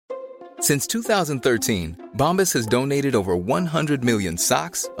Since 2013, Bombas has donated over 100 million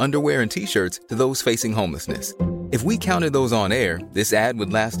socks, underwear, and T-shirts to those facing homelessness. If we counted those on air, this ad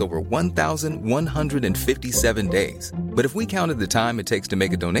would last over 1,157 days. But if we counted the time it takes to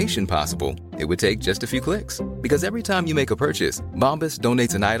make a donation possible, it would take just a few clicks. Because every time you make a purchase, Bombas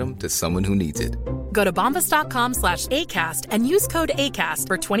donates an item to someone who needs it. Go to bombas.com/ACAST and use code ACAST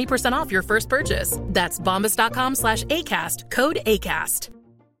for 20% off your first purchase. That's bombas.com/ACAST, code ACAST.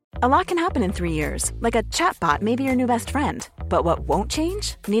 A lot can happen in 3 years, like a chatbot may be your new best friend. But what won't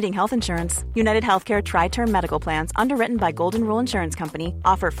change? Needing health insurance. United Healthcare Tri-Term Medical Plans, underwritten by Golden Rule Insurance Company,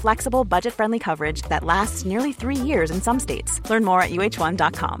 offer flexible, budget-friendly coverage that lasts nearly 3 years in some states. Learn more at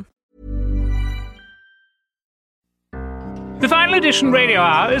uh1.com. The Final Edition Radio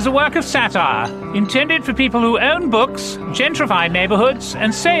Hour is a work of satire, intended for people who own books, gentrify neighborhoods,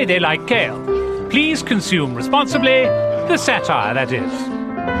 and say they like kale. Please consume responsibly, the satire, that is.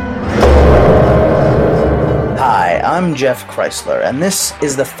 Hi, I'm Jeff Chrysler, and this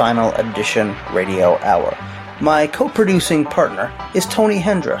is the Final Edition Radio Hour. My co-producing partner is Tony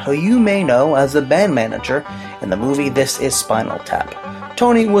Hendra, who you may know as the band manager in the movie This Is Spinal Tap.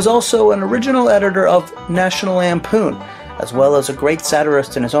 Tony was also an original editor of National Lampoon, as well as a great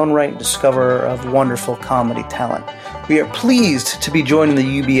satirist in his own right and discoverer of wonderful comedy talent. We are pleased to be joining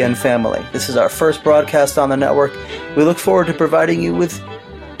the UBN family. This is our first broadcast on the network. We look forward to providing you with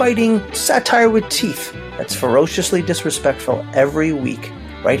biting satire with teeth that's ferociously disrespectful every week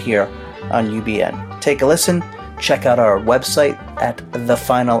right here on UBN. Take a listen. Check out our website at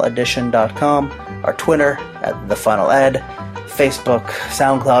thefinaledition.com, our Twitter at thefinaled, Facebook,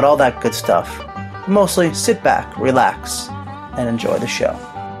 SoundCloud, all that good stuff. Mostly sit back, relax, and enjoy the show.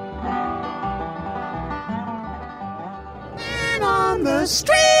 Man on the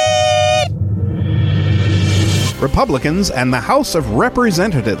street! Republicans and the House of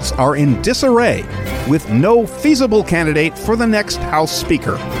Representatives are in disarray, with no feasible candidate for the next House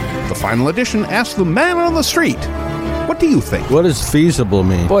Speaker. The Final Edition asked the man on the street, what do you think? What does feasible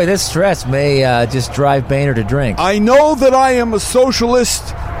mean? Boy, this stress may just drive Boehner to drink. I know that I am a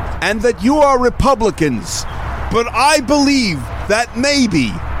socialist and that you are Republicans, but I believe that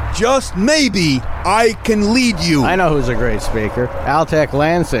maybe, just maybe, I can lead you. I know who's a great speaker. Altec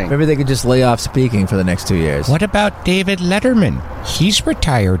Lansing. Maybe they could just lay off speaking for the next 2 years. What about David Letterman? He's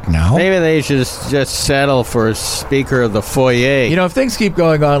retired now. Maybe they should just settle for Speaker of the Foyer. You know, if things keep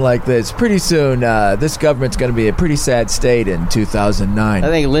going on like this, pretty soon this government's going to be a pretty sad state in 2009. I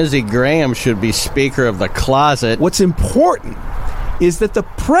think Lindsey Graham should be Speaker of the Closet. What's important is that the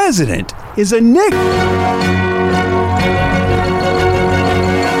president is a nigger.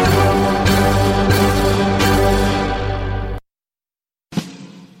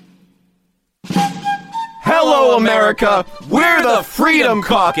 Hello, America! We're the Freedom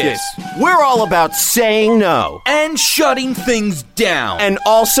Caucus! We're all about saying no. And shutting things down. And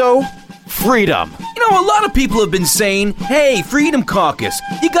also, freedom. You know, a lot of people have been saying, hey, Freedom Caucus,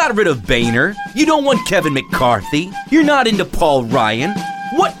 you got rid of Boehner. You don't want Kevin McCarthy. You're not into Paul Ryan.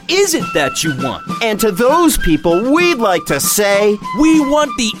 What is it that you want? And to those people, we'd like to say, we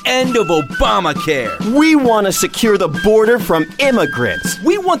want the end of Obamacare. We want to secure the border from immigrants.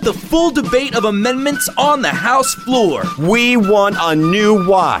 We want the full debate of amendments on the House floor. We want a new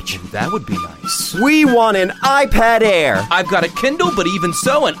watch. That would be nice. We want an iPad Air. I've got a Kindle, but even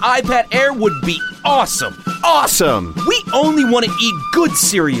so, an iPad Air would be awesome. Awesome! We only want to eat good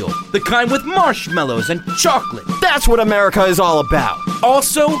cereal, the kind with marshmallows and chocolate. That's what America is all about.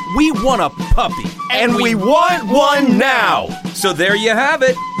 Also, we want a puppy. And we want one now! So there you have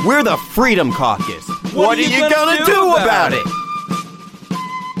it. We're the Freedom Caucus. What are you gonna do about it?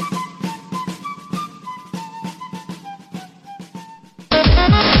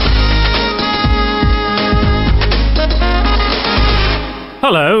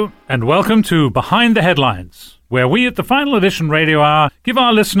 Hello, and welcome to Behind the Headlines, where we at the Final Edition Radio Hour give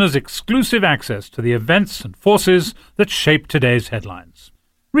our listeners exclusive access to the events and forces that shape today's headlines.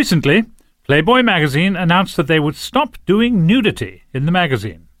 Recently, Playboy magazine announced that they would stop doing nudity in the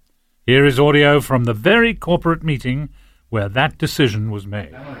magazine. Here is audio from the very corporate meeting where that decision was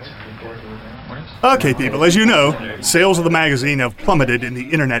made. Okay, people, as you know, sales of the magazine have plummeted in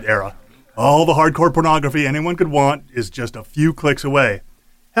the internet era. All the hardcore pornography anyone could want is just a few clicks away.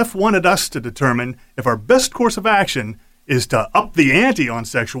 Hef wanted us to determine if our best course of action is to up the ante on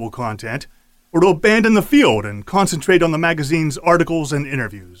sexual content or to abandon the field and concentrate on the magazine's articles and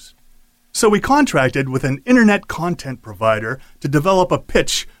interviews. So we contracted with an internet content provider to develop a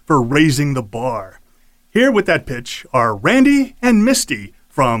pitch for raising the bar. Here with that pitch are Randy and Misty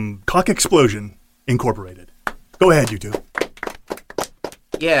from Cock Explosion Incorporated. Go ahead, you two.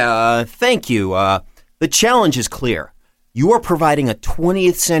 Thank you. The challenge is clear. You are providing a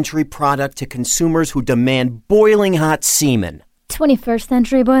 20th century product to consumers who demand boiling hot semen. 21st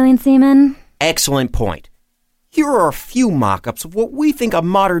century boiling semen? Excellent point. Here are a few mock-ups of what we think a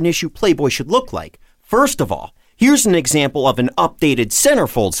modern issue Playboy should look like. First of all, here's an example of an updated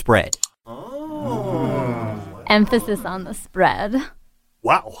centerfold spread. Emphasis on the spread.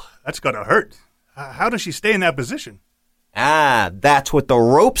 Wow, that's gotta hurt. How does she stay in that position? That's what the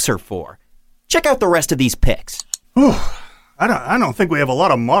ropes are for. Check out the rest of these pics. I don't think we have a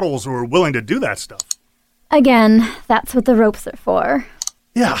lot of models who are willing to do that stuff. Again, that's what the ropes are for.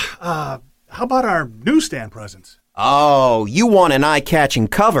 Yeah, how about our newsstand presence? Oh, you want an eye-catching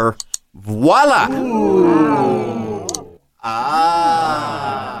cover? Voila!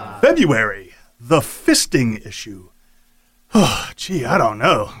 February, the fisting issue. Gee, I don't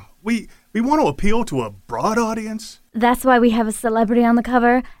know. We want to appeal to a broad audience? That's why we have a celebrity on the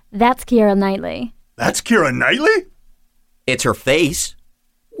cover. That's Keira Knightley. That's Keira Knightley? It's her face.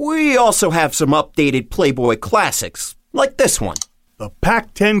 We also have some updated Playboy classics, like this one. The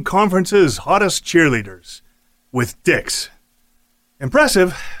Pac-10 Conference's hottest cheerleaders, with dicks.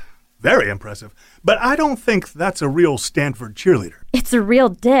 Impressive. Very impressive. But I don't think that's a real Stanford cheerleader. It's a real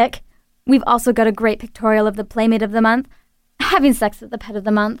dick. We've also got a great pictorial of the Playmate of the Month. Having sex with the Pet of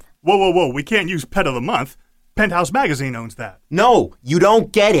the Month. Whoa. We can't use Pet of the Month. Penthouse Magazine owns that. No, you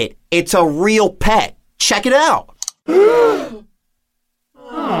don't get it. It's a real pet. Check it out.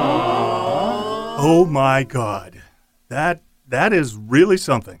 Oh my God. That is really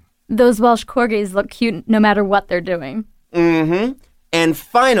something. Those Welsh corgis look cute no matter what they're doing. Mm-hmm. And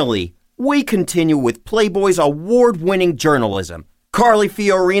finally, we continue with Playboy's award-winning journalism. Carly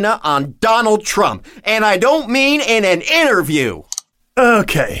Fiorina on Donald Trump. And I don't mean in an interview.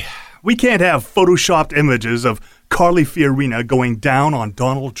 Okay. We can't have photoshopped images of Carly Fiorina going down on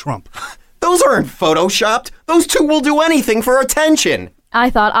Donald Trump. Those aren't photoshopped. Those two will do anything for attention. I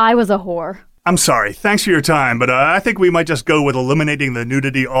thought I was a whore. I'm sorry. Thanks for your time, but I think we might just go with eliminating the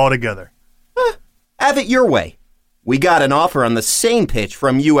nudity altogether. Have it your way. We got an offer on the same pitch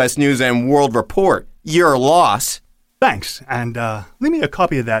from U.S. News and World Report. Your loss. Thanks, and leave me a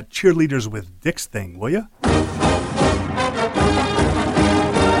copy of that cheerleaders with dicks thing, will you?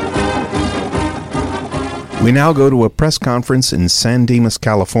 We now go to a press conference in San Dimas,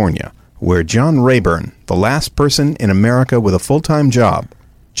 California, where John Rayburn, the last person in America with a full-time job,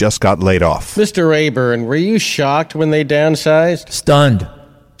 just got laid off. Mr. Rayburn, were you shocked when they downsized? Stunned.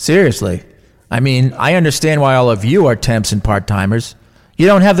 Seriously. I mean, I understand why all of you are temps and part-timers. You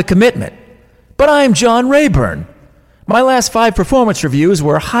don't have the commitment. But I'm John Rayburn. My last 5 performance reviews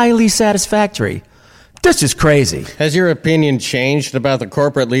were highly satisfactory. This is crazy. Has your opinion changed about the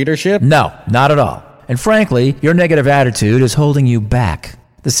corporate leadership? No, not at all. And frankly, your negative attitude is holding you back.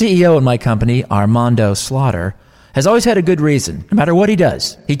 The CEO in my company, Armando Slaughter, has always had a good reason. No matter what he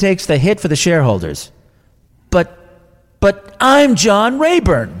does, he takes the hit for the shareholders. But I'm John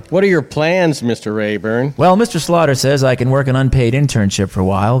Rayburn. What are your plans, Mr. Rayburn? Well, Mr. Slaughter says I can work an unpaid internship for a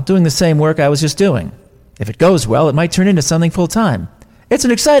while, doing the same work I was just doing. If it goes well, it might turn into something full-time. It's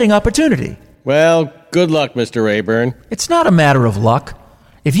an exciting opportunity. Well, good luck, Mr. Rayburn. It's not a matter of luck.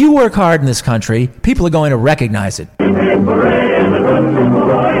 If you work hard in this country, people are going to recognize it.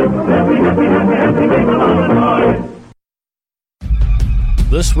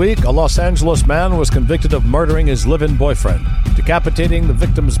 This week, a Los Angeles man was convicted of murdering his live-in boyfriend, decapitating the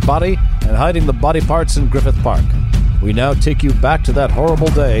victim's body, and hiding the body parts in Griffith Park. We now take you back to that horrible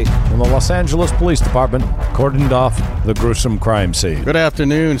day when the Los Angeles Police Department cordoned off the gruesome crime scene. Good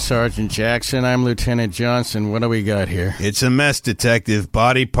afternoon, Sergeant Jackson. I'm Lieutenant Johnson. What do we got here? It's a mess, Detective.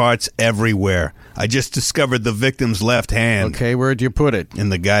 Body parts everywhere. I just discovered the victim's left hand. Okay, where'd you put it? In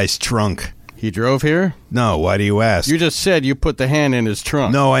the guy's trunk. He drove here? No, why do you ask? You just said you put the hand in his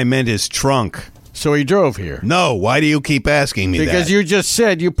trunk. No, I meant his trunk. So he drove here? No, why do you keep asking me that? Because you just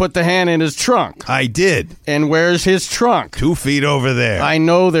said you put the hand in his trunk. I did. And where's his trunk? 2 feet over there. I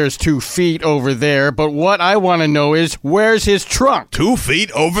know there's 2 feet over there, but what I want to know is, where's his trunk? 2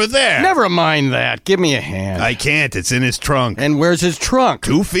 feet over there. Never mind that. Give me a hand. I can't. It's in his trunk. And where's his trunk?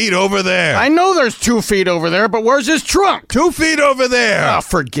 2 feet over there. I know there's 2 feet over there, but where's his trunk? 2 feet over there. Oh,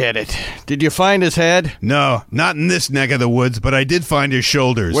 forget it. Did you find his head? No, not in this neck of the woods, but I did find his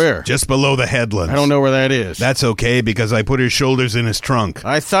shoulders. Where? Just below the headland. I don't know where that is. That's okay, because I put his shoulders in his trunk.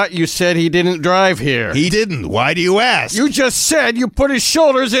 I thought you said he didn't drive here. He didn't. Why do you ask? You just said you put his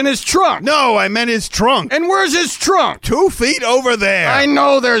shoulders in his trunk. No, I meant his trunk. And where's his trunk? 2 feet over there. I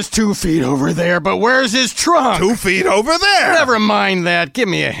know there's 2 feet over there, but where's his trunk? 2 feet over there. Never mind that. Give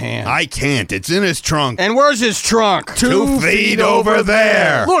me a hand. I can't. It's in his trunk. And where's his trunk? 2 feet over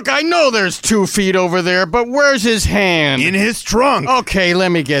there. Look, I know there's 2 feet over there, but where's his hand? In his trunk. Okay, let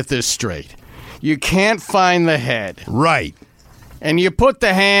me get this straight. You can't find the head. Right. And you put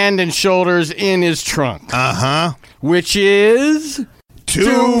the hand and shoulders in his trunk. Uh-huh. Which is...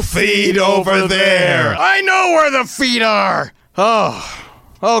 2 feet over there. I know where the feet are.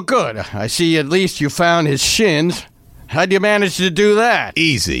 Oh, good. I see at least you found his shins. How'd you manage to do that?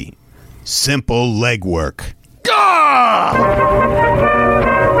 Easy. Simple legwork.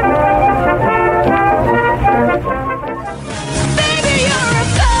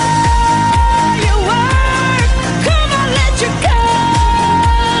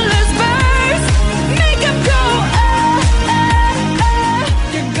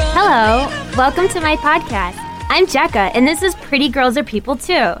 Hello, welcome to my podcast. I'm Jekka, and this is Pretty Girls Are People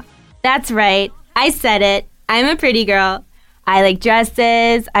Too. That's right, I said it. I'm a pretty girl. I like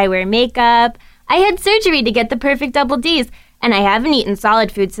dresses, I wear makeup. I had surgery to get the perfect double Ds, and I haven't eaten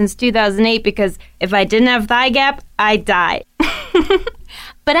solid food since 2008 because if I didn't have thigh gap, I'd die.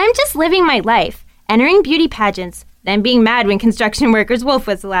 But I'm just living my life, entering beauty pageants, then being mad when construction workers wolf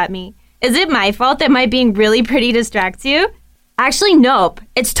whistle at me. Is it my fault that my being really pretty distracts you? Actually, nope.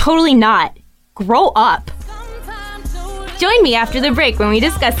 It's totally not. Grow up. Join me after the break when we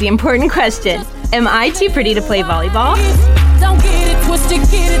discuss the important question. Am I too pretty to play volleyball? Don't get it twisted,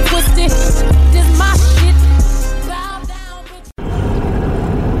 get it twisted. This my shit.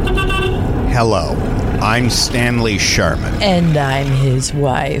 Hello. I'm Stanley Sherman. And I'm his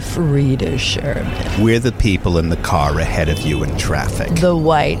wife, Rita Sherman. We're the people in the car ahead of you in traffic. The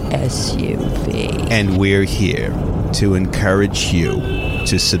white SUV. And we're here to encourage you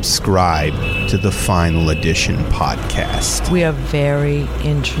to subscribe to the Final Edition podcast. We are very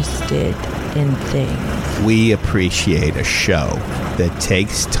interested in things. We appreciate a show that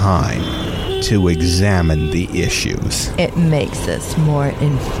takes time to examine the issues. It makes us more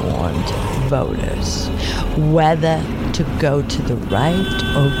informed voters, whether to go to the right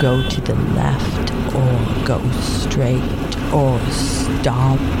or go to the left or go straight or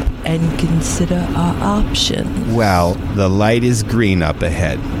stop and consider our options. Well, the light is green up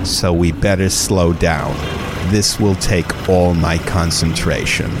ahead, so we better slow down. This will take all my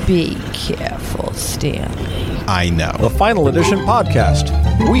concentration. Be careful, Stanley. I know. The Final Edition podcast.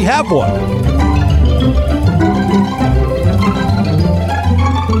 We have one.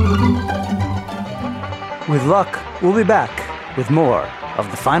 With luck, we'll be back with more of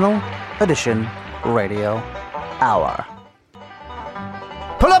the Final Edition Radio Hour.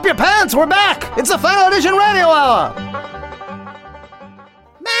 Pull up your pants, we're back! It's the Final Edition Radio Hour!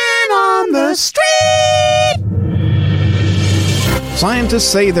 Man on the street! Scientists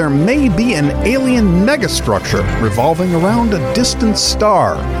say there may be an alien megastructure revolving around a distant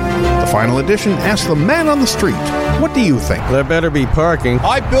star. The Final Edition asks the man on the street, what do you think? There better be parking.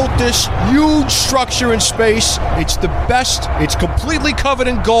 I built this huge structure in space. It's the best. It's completely covered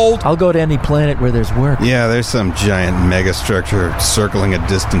in gold. I'll go to any planet where there's work. Yeah, there's some giant megastructure circling a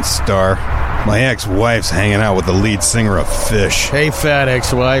distant star. My ex-wife's hanging out with the lead singer of Fish. Hey, fat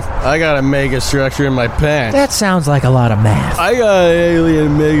ex-wife, I got a megastructure in my pants. That sounds like a lot of math. I got an alien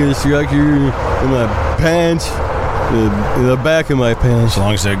megastructure in my pants. In the back of my pants. As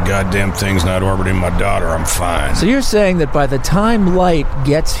long as that goddamn thing's not orbiting my daughter, I'm fine. So you're saying that by the time light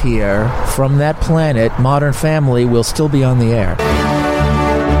gets here from that planet, Modern Family will still be on the air?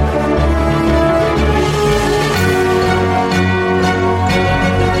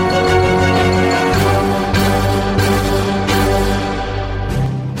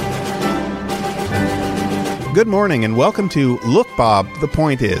 Good morning and welcome to Look, Bob, the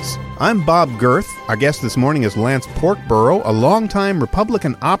Point Is. I'm Bob Girth. Our guest this morning is Lance Porkborough, a longtime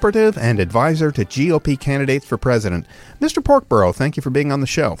Republican operative and advisor to GOP candidates for president. Mr. Porkborough, thank you for being on the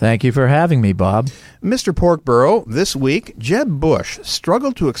show. Thank you for having me, Bob. Mr. Porkborough, this week, Jeb Bush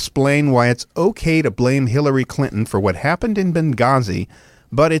struggled to explain why it's okay to blame Hillary Clinton for what happened in Benghazi,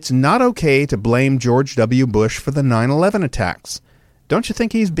 but it's not okay to blame George W. Bush for the 9/11 attacks. Don't you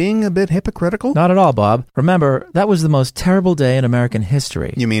think he's being a bit hypocritical? Not at all, Bob. Remember, that was the most terrible day in American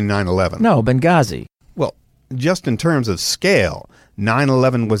history. You mean 9/11? No, Benghazi. Well, just in terms of scale,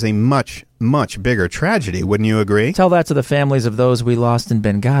 9/11 was a much, much bigger tragedy, wouldn't you agree? Tell that to the families of those we lost in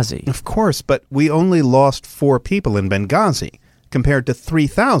Benghazi. Of course, but we only lost 4 people in Benghazi. compared to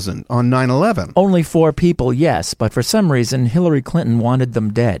 3,000 on 9/11. Only 4 people, yes, but for some reason Hillary Clinton wanted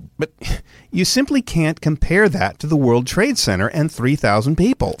them dead. But you simply can't compare that to the World Trade Center and 3,000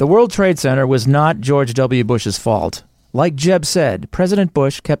 people. The World Trade Center was not George W. Bush's fault. Like Jeb said, President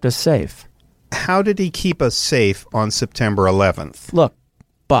Bush kept us safe. How did he keep us safe on September 11th? Look,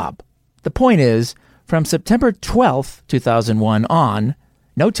 Bob, the point is, from September 12th, 2001 on,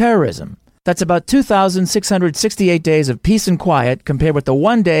 no terrorism. That's about 2,668 days of peace and quiet compared with the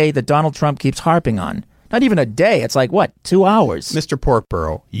one day that Donald Trump keeps harping on. Not even a day. It's like, 2 hours? Mr.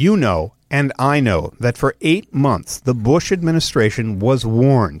 Porkborough, you know, and I know, that for 8 months the Bush administration was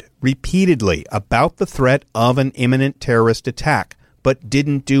warned repeatedly about the threat of an imminent terrorist attack, but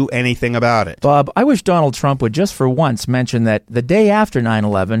didn't do anything about it. Bob, I wish Donald Trump would just for once mention that the day after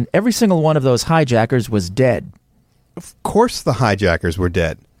 9/11, every single one of those hijackers was dead. Of course the hijackers were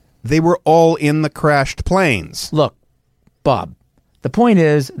dead. They were all in the crashed planes. Look, Bob, the point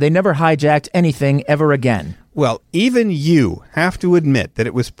is they never hijacked anything ever again. Well, even you have to admit that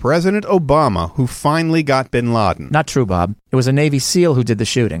it was President Obama who finally got bin Laden. Not true, Bob. It was a Navy SEAL who did the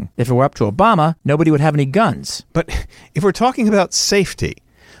shooting. If it were up to Obama, nobody would have any guns. But if we're talking about safety,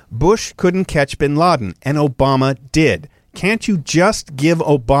 Bush couldn't catch bin Laden, and Obama did. Can't you just give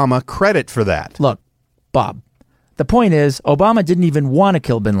Obama credit for that? Look, Bob, the point is Obama didn't even want to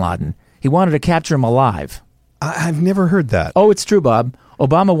kill bin Laden. He wanted to capture him alive. I've never heard that. Oh, it's true, Bob.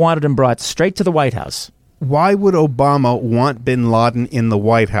 Obama wanted him brought straight to the White House. Why would Obama want bin Laden in the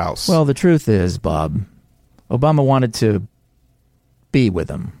White House? Well, the truth is, Bob, Obama wanted to be with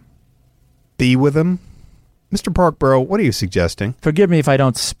him. Be with him? Mr. Porkborough, what are you suggesting? Forgive me if I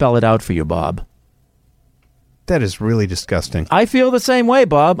don't spell it out for you, Bob. That is really disgusting. I feel the same way,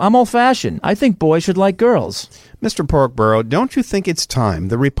 Bob. I'm old-fashioned. I think boys should like girls. Mr. Porkborough, don't you think it's time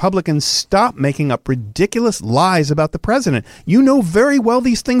the Republicans stop making up ridiculous lies about the president? You know very well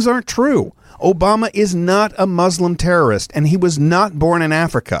these things aren't true. Obama is not a Muslim terrorist, and he was not born in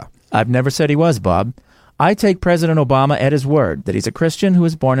Africa. I've never said he was, Bob. I take President Obama at his word that he's a Christian who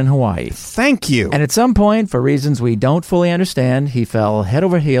was born in Hawaii. Thank you. And at some point, for reasons we don't fully understand, he fell head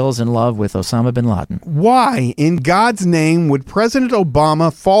over heels in love with Osama bin Laden. Why, in God's name, would President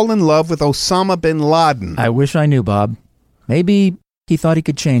Obama fall in love with Osama bin Laden? I wish I knew, Bob. Maybe he thought he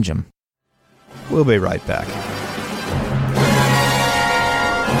could change him. We'll be right back.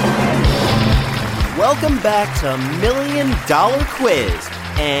 Welcome back to $1 Million Quiz.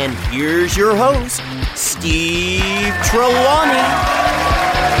 And here's your host, Steve Trelawney.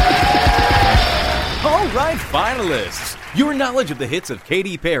 All right, finalists. Your knowledge of the hits of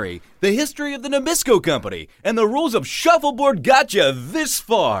Katy Perry, the history of the Nabisco Company, and the rules of shuffleboard got you this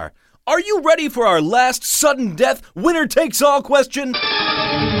far. Are you ready for our last sudden death, winner takes all question?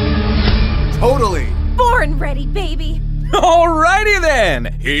 Totally. Born ready, baby. Alrighty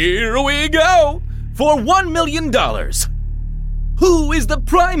then, here we go. For $1 million, who is the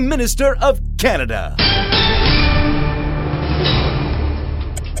Prime Minister of Canada?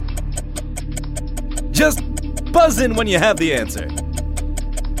 Just buzz in when you have the answer.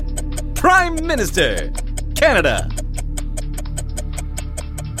 Prime Minister, Canada.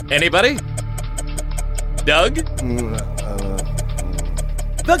 Anybody? Doug?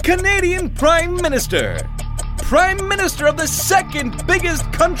 The Canadian Prime Minister. Prime Minister of the second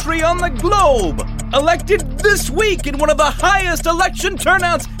biggest country on the globe. Elected this week in one of the highest election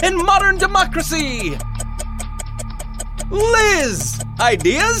turnouts in modern democracy. Liz,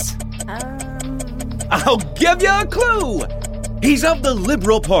 ideas? I'll give you a clue. He's of the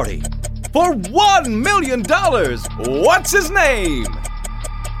Liberal Party. For $1 million, what's his name?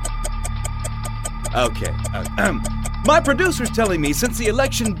 Okay, my producer's telling me since the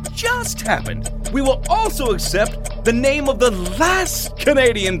election just happened, we will also accept the name of the last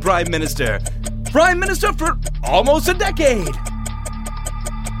Canadian Prime Minister. Prime Minister for almost a decade.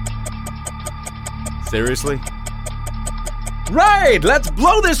 Seriously? Right, let's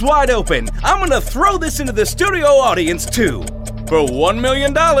blow this wide open. I'm gonna throw this into the studio audience too. For $1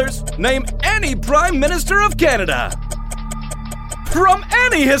 million, name any Prime Minister of Canada. From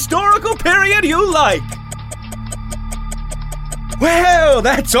any historical period you like. Well,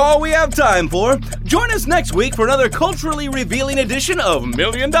 that's all we have time for. Join us next week for another culturally revealing edition of $1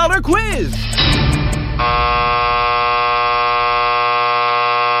 Million Quiz.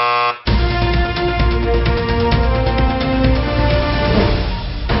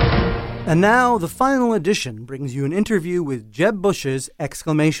 And now, the final edition brings you an interview with Jeb Bush's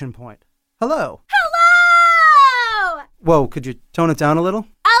exclamation point. Hello. Hello! Whoa, could you tone it down a little?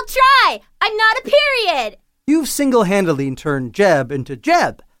 I'll try. I'm not a period. You've single-handedly turned Jeb into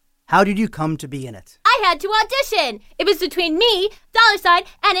Jeb. How did you come to be in it? I I had to audition. It was between me, $,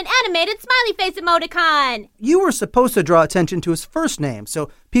 and an animated smiley face emoticon. You were supposed to draw attention to his first name,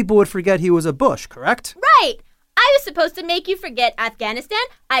 so people would forget he was a Bush, correct? Right. I was supposed to make you forget Afghanistan,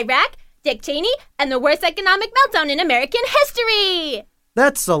 Iraq, Dick Cheney, and the worst economic meltdown in American history.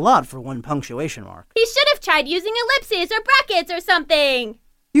 That's a lot for one punctuation mark. He should have tried using ellipses or brackets or something.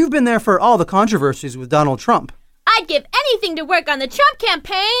 You've been there for all the controversies with Donald Trump. I'd give anything to work on the Trump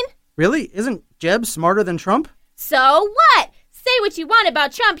campaign. Really? Isn't Jeb smarter than Trump? So what? Say what you want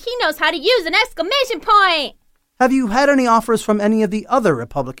about Trump. He knows how to use an exclamation point. Have you had any offers from any of the other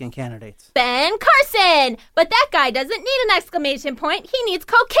Republican candidates? Ben Carson. But that guy doesn't need an exclamation point. He needs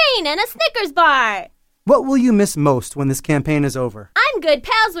cocaine and a Snickers bar. What will you miss most when this campaign is over? I'm good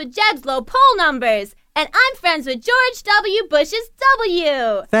pals with Jeb's low poll numbers. And I'm friends with George W. Bush's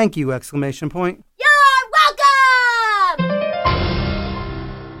W. Thank you, exclamation point. You're welcome!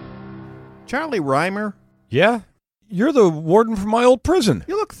 Charlie Reimer? Yeah? You're the warden from my old prison.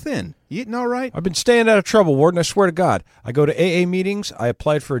 You look thin. You eating all right? I've been staying out of trouble, Warden, I swear to God. I go to AA meetings. I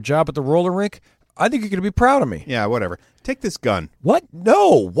applied for a job at the roller rink. I think you're going to be proud of me. Yeah, whatever. Take this gun. What?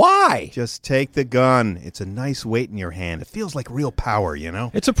 No, why? Just take the gun. It's a nice weight in your hand. It feels like real power, you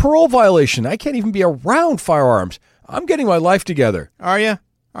know? It's a parole violation. I can't even be around firearms. I'm getting my life together. Are you?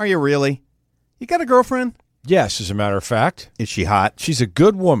 Are you really? You got a girlfriend? Yes, as a matter of fact. Is she hot? She's a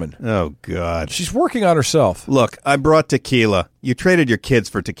good woman. Oh, God. She's working on herself. Look, I brought tequila. You traded your kids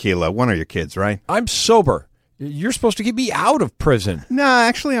for tequila. One of your kids, right? I'm sober. You're supposed to get me out of prison. No,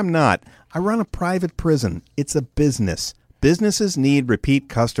 actually, I'm not. I run a private prison. It's a business. Businesses need repeat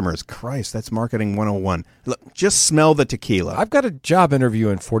customers. Christ, that's marketing 101. Look, just smell the tequila. I've got a job interview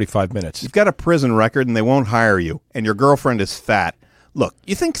in 45 minutes. You've got a prison record and they won't hire you. And your girlfriend is fat. Look,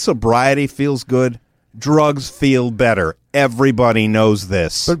 you think sobriety feels good? Drugs feel better. Everybody knows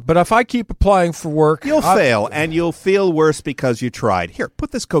this. But if I keep applying for work... You'll fail, and you'll feel worse because you tried. Here,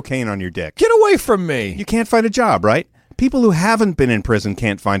 put this cocaine on your dick. Get away from me! You can't find a job, right? People who haven't been in prison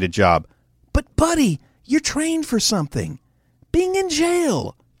can't find a job. But, buddy, you're trained for something. Being in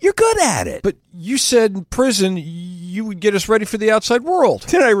jail. You're good at it. But you said in prison you would get us ready for the outside world.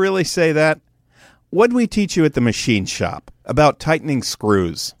 Did I really say that? What'd we teach you at the machine shop? About tightening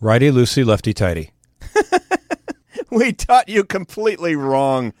screws. Righty-loosey, lefty-tighty. We taught you completely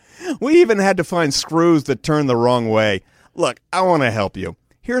wrong. We even had to find screws that turn the wrong way. Look, I want to help you.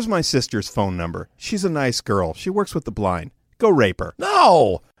 Here's my sister's phone number. She's a nice girl. She works with the blind. Go rape her.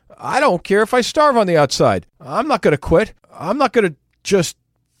 No! I don't care if I starve on the outside. I'm not going to quit. I'm not going to just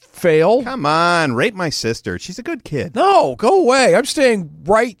fail. Come on, rape my sister. She's a good kid. No, go away. I'm staying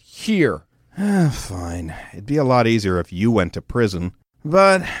right here. Fine. It'd be a lot easier if you went to prison.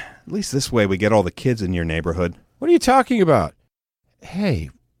 But at least this way we get all the kids in your neighborhood. What are you talking about? Hey,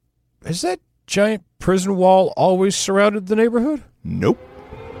 has that giant prison wall always surrounded the neighborhood? Nope.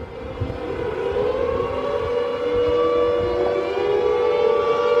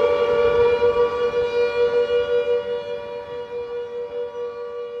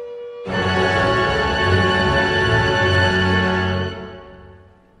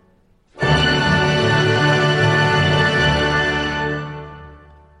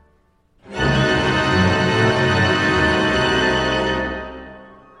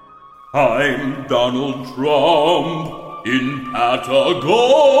 I'm Donald Trump in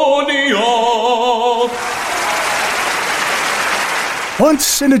Patagonia.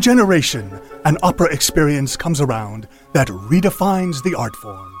 Once in a generation, an opera experience comes around that redefines the art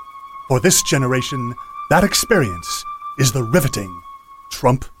form. For this generation, that experience is the riveting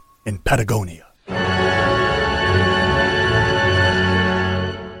Trump in Patagonia.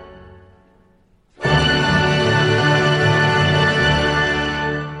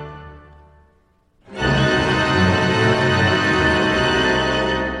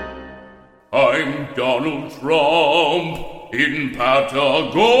 I'm Donald Trump in Patagonia.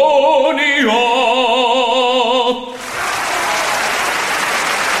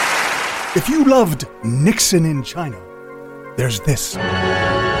 If you loved Nixon in China, there's this.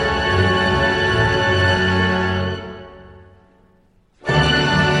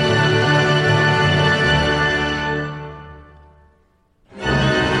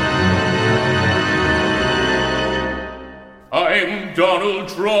 I'm Donald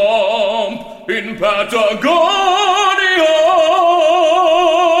Trump in Patagonia.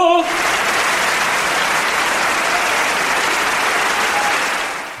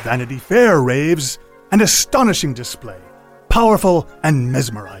 Vanity Fair raves, an astonishing display, powerful and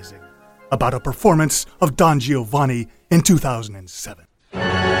mesmerizing, about a performance of Don Giovanni in 2007.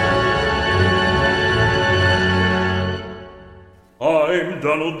 I'm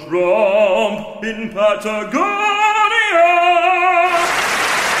Donald Trump in Patagonia.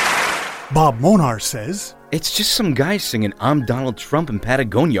 Bob Monar says, It's just some guy singing I'm Donald Trump in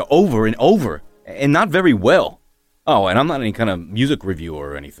Patagonia over and over, and not very well. Oh, and I'm not any kind of music reviewer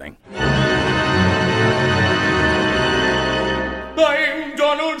or anything. I'm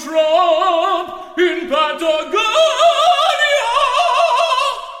Donald Trump in Patagonia.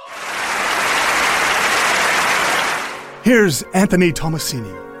 Here's Anthony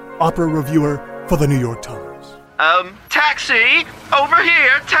Tomasini, opera reviewer for the New York Times. Taxi! Over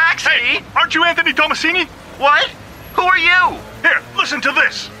here, taxi! Hey, aren't you Anthony Tomasini? What? Who are you? Here, listen to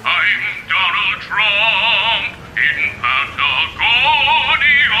this. I'm Donald Trump in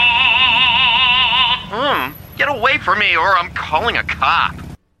Patagonia. Get away from me or I'm calling a cop.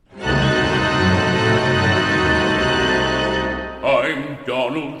 I'm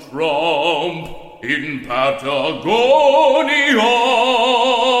Donald Trump in Patagonia.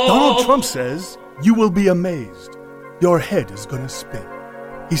 Donald Trump says, you will be amazed. Your head is gonna spin.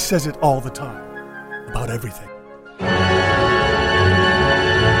 He says it all the time, about everything.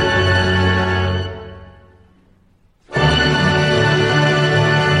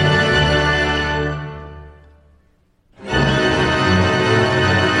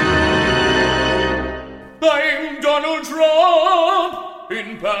 I'm Donald Trump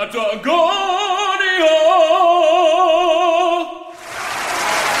in Patagonia.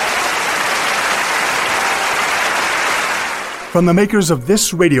 From the makers of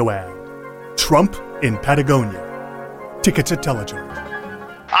this radio ad, Trump in Patagonia. Tickets at Telecharge.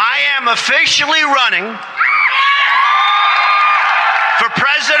 I am officially running for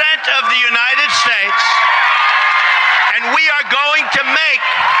President of the United States, and we are going to make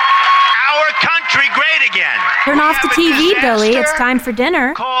our country great again. Turn off the TV, Billy. It's time for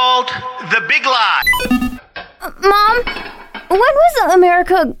dinner. Called The Big Lie. Mom, when was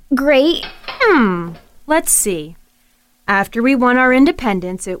America great? Let's see. After we won our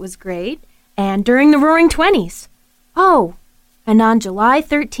independence, it was great. And during the Roaring '20s. Oh, and on July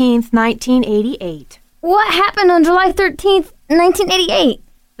 13th, 1988. What happened on July 13th, 1988?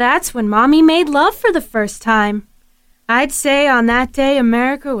 That's when Mommy made love for the first time. I'd say on that day,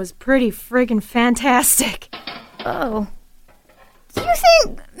 America was pretty friggin' fantastic. Oh. Do you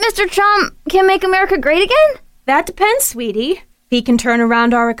think Mr. Trump can make America great again? That depends, sweetie. If he can turn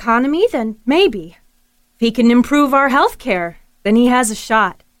around our economy, then maybe. If he can improve our health care, then he has a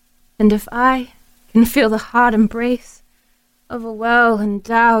shot. And if I can feel the hot embrace of a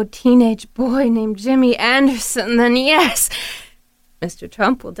well-endowed teenage boy named Jimmy Anderson, then yes, Mr.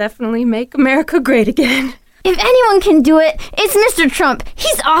 Trump will definitely make America great again. If anyone can do it, it's Mr. Trump.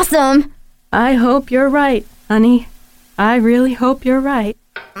 He's awesome. I hope you're right, honey. I really hope you're right.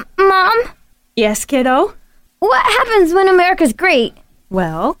 Mom? Yes, kiddo? What happens when America's great?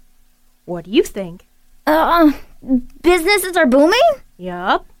 Well, what do you think? Businesses are booming?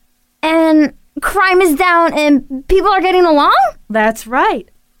 Yup. And crime is down and people are getting along? That's right.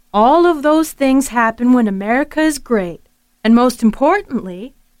 All of those things happen when America is great. And most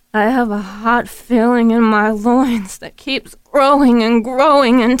importantly, I have a hot feeling in my loins that keeps growing and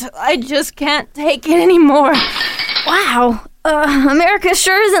growing until I just can't take it anymore. Wow. America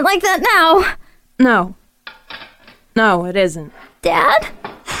sure isn't like that now. No, it isn't. Dad?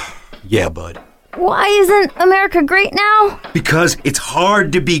 Yeah, bud. Why isn't America great now? Because it's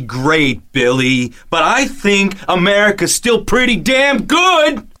hard to be great, Billy. But I think America's still pretty damn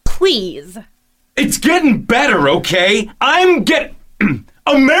good. Please. It's getting better, okay?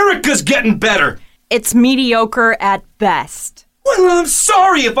 America's getting better. It's mediocre at best. Well, I'm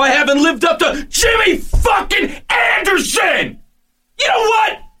sorry if I haven't lived up to Jimmy fucking Anderson! You know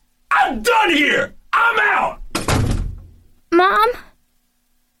what? I'm done here! I'm out! Mom?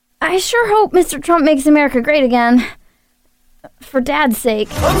 I sure hope Mr. Trump makes America great again. For Dad's sake.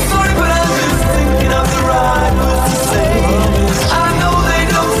 I'm sorry, but I'm just thinking of the right words to say. I know they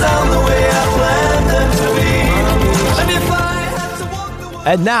don't sound the way I planned them to be. And if I had to walk the way...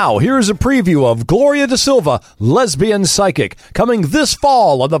 And now, here's a preview of Gloria De Silva, Lesbian Psychic, coming this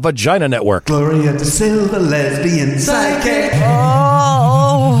fall on the Vagina Network. Gloria De Silva, Lesbian Psychic.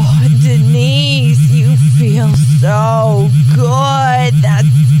 Oh, Denise, you feel so good. That's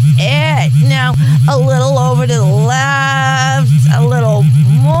it. Now, a little over to the left, a little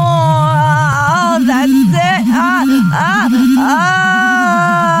more. Oh, that's it.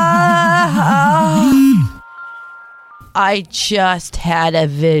 I just had a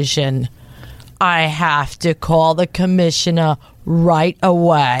vision. I have to call the commissioner right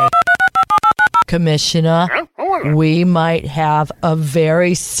away. Commissioner, we might have a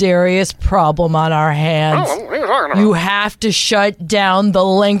very serious problem on our hands. You have to shut down the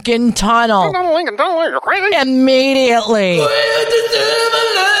Lincoln Tunnel. You're crazy. Immediately.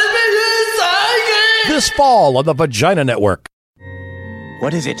 This fall on the Vagina Network.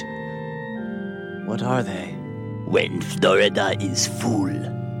 What is it? What are they? When Florida is full,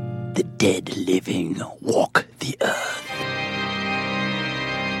 the dead living walk the earth.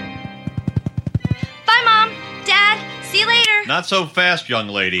 Bye, Mom. Dad, see you later. Not so fast, young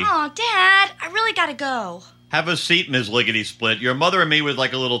lady. Oh, Dad, I really gotta go. Have a seat, Ms. Lickety Split. Your mother and me would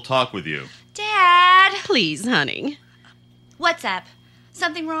like a little talk with you. Dad. Please, honey. What's up?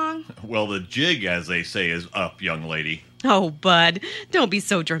 Something wrong? Well, the jig, as they say, is up, young lady. Oh, Bud, don't be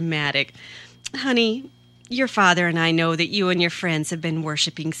so dramatic. Honey, your father and I know that you and your friends have been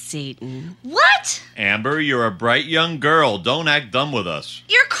worshiping Satan. What? Amber, you're a bright young girl. Don't act dumb with us.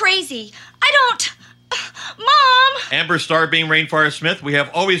 You're crazy. I don't... Mom! Amber Starbeam Rainforest Smith, we have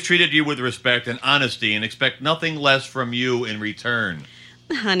always treated you with respect and honesty and expect nothing less from you in return.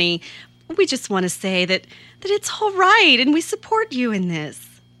 Honey, we just want to say that it's all right and we support you in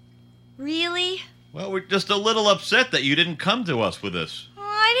this. Really? Well, we're just a little upset that you didn't come to us with this.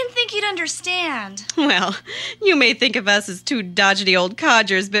 I didn't think you'd understand. Well, you may think of us as two dodgety old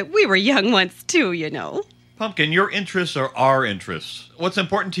codgers, but we were young once too, you know. Pumpkin, your interests are our interests. What's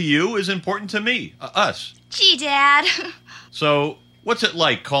important to you is important to me, us. Gee, Dad. So, what's it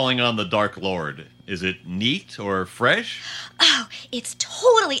like calling on the Dark Lord? Is it neat or fresh? Oh, it's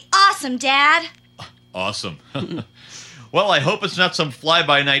totally awesome, Dad. Awesome. Well, I hope it's not some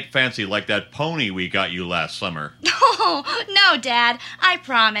fly-by-night fancy like that pony we got you last summer. Oh, no, Dad. I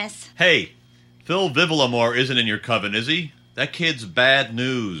promise. Hey, Phil Vivilamore isn't in your coven, is he? That kid's bad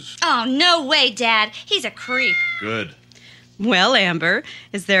news. Oh, no way, Dad. He's a creep. Good. Well, Amber,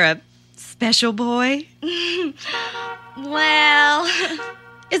 is there a special boy? Well...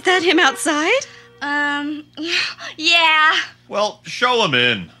 Is that him outside? Yeah. Well, show him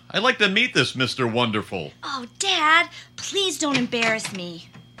in. I'd like to meet this Mr. Wonderful. Oh, Dad, please don't embarrass me.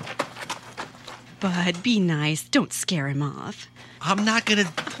 Bud, be nice. Don't scare him off. I'm not gonna...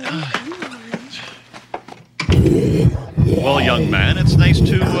 Well, young man, it's nice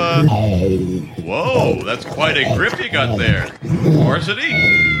to, Whoa, that's quite a grip you got there. Varsity?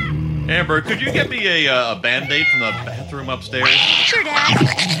 Amber, could you get me a Band-Aid from the bathroom upstairs? Sure, Dad.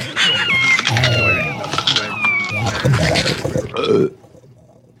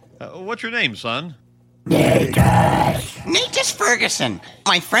 What's your name, son? Natus Ferguson.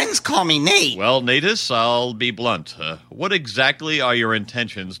 My friends call me Nate. Well, Natus, I'll be blunt. What exactly are your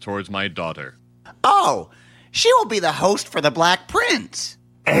intentions towards my daughter? Oh, she will be the host for the Black Prince.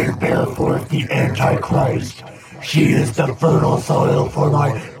 And therefore the Antichrist. She is the fertile soil for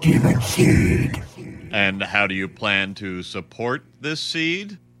my demon seed. And how do you plan to support this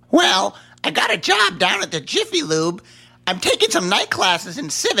seed? Well, I got a job down at the Jiffy Lube. I'm taking some night classes in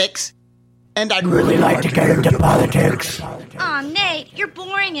civics. And I'd really like to get into politics. Aw, Nate, you're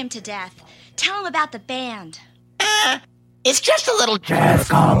boring him to death. Tell him about the band. It's just a little jazz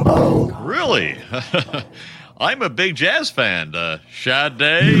combo. Really? I'm a big jazz fan.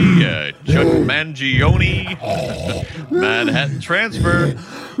 Sade, Chuck Mangione, Manhattan Transfer.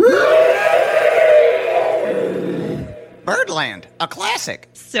 Birdland, a classic.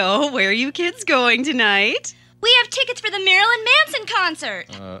 So, where are you kids going tonight? We have tickets for the Marilyn Manson concert.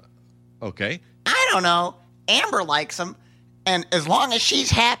 Okay. I don't know. Amber likes them. And as long as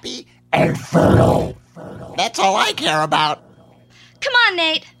she's happy and fertile, that's all I care about. Come on,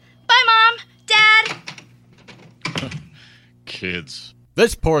 Nate. Bye, Mom. Dad. Kids.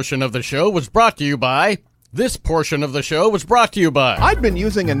 This portion of the show was brought to you by... I'd been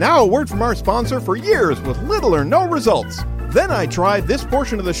using a Now a Word from our sponsor for years with little or no results. Then I tried This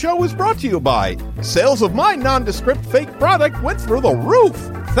Portion of the Show was brought to you by. Sales of my nondescript fake product went through the roof.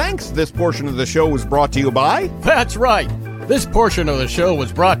 Thanks, This Portion of the Show was brought to you by. That's right. This portion of the show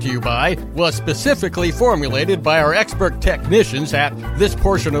was brought to you by, was specifically formulated by our expert technicians at This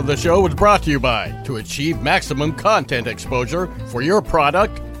Portion of the Show was brought to you by, to achieve maximum content exposure for your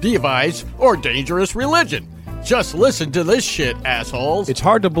product, device, or dangerous religion. Just listen to this shit, assholes. It's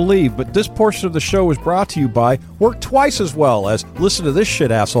hard to believe, but this portion of the show was brought to you by worked twice as well as Listen to This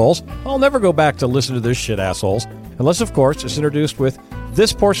Shit, Assholes. I'll never go back to Listen to This Shit, Assholes, unless, of course, it's introduced with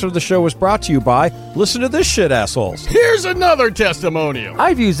this portion of the show was brought to you by Listen to This Shit, Assholes. Here's another testimonial.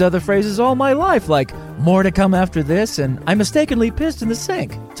 I've used other phrases all my life, like more to come after this, and I mistakenly pissed in the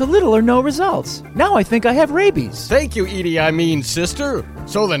sink. To little or no results. Now I think I have rabies. Thank you, Edie, I mean sister.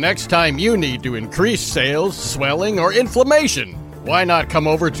 So the next time you need to increase sales, swelling, or inflammation, why not come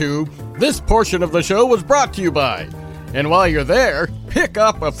over to This Portion of the Show was brought to you by. And while you're there, pick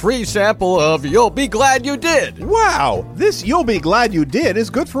up a free sample of You'll Be Glad You Did. Wow, this You'll Be Glad You Did is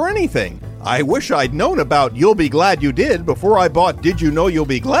good for anything. I wish I'd known about You'll Be Glad You Did before I bought Did You Know You'll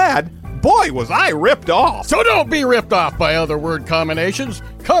Be Glad? Boy, was I ripped off. So don't be ripped off by other word combinations.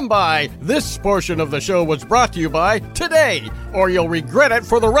 Come by. This portion of the show was brought to you by Today, or you'll regret it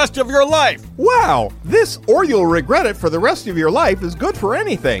for the rest of your life. Wow, this or you'll regret it for the rest of your life is good for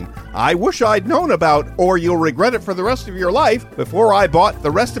anything. I wish I'd known about or you'll regret it for the rest of your life before I bought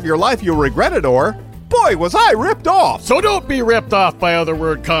The Rest of Your Life You'll Regret It or... Boy, was I ripped off! So don't be ripped off by other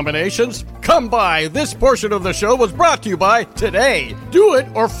word combinations. Come by. This portion of the show was brought to you by Today. Do it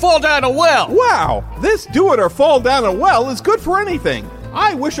or fall down a well. Wow, this do it or fall down a well is good for anything.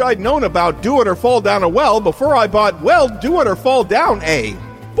 I wish I'd known about do it or fall down a well before I bought, well, do it or fall down a...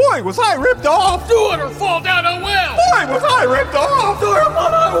 Boy, was I ripped off! Do it or fall down a well! Boy, was I ripped off! Do it or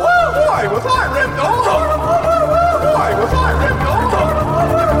fall down a well! Boy, was I ripped off! Do it or fall down a well! Boy, was I ripped off!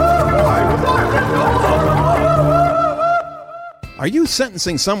 Are you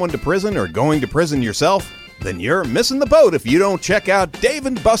sentencing someone to prison or going to prison yourself? Then you're missing the boat if you don't check out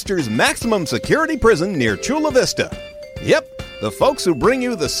Dave & Buster's Maximum Security Prison near Chula Vista. Yep, the folks who bring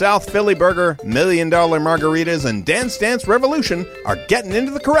you the South Philly Burger, $1 Million Margaritas, and Dance Dance Revolution are getting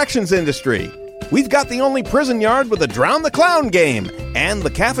into the corrections industry. We've got the only prison yard with a Drown the Clown game, and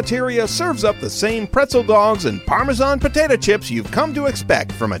the cafeteria serves up the same pretzel dogs and Parmesan potato chips you've come to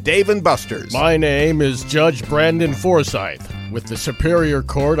expect from a Dave & Buster's. My name is Judge Brandon Forsyth, with the Superior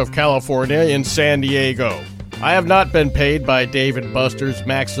Court of California in San Diego. I have not been paid by Dave & Buster's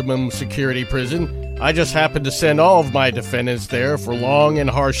Maximum Security Prison. I just happen to send all of my defendants there for long and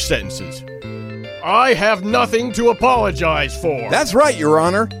harsh sentences. I have nothing to apologize for. That's right, Your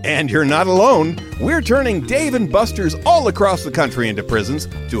Honor. And you're not alone. We're turning Dave & Buster's all across the country into prisons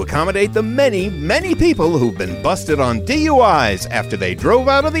to accommodate the many, many people who've been busted on DUIs after they drove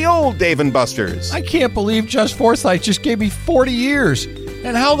out of the old Dave & Buster's. I can't believe Judge Forsyth just gave me 40 years.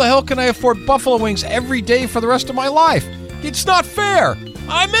 And how the hell can I afford buffalo wings every day for the rest of my life? It's not fair.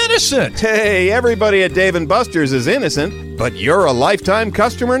 I'm innocent. Hey, everybody at Dave & Buster's is innocent, but you're a lifetime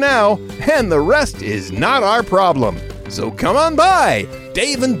customer now, and the rest is not our problem. So come on by,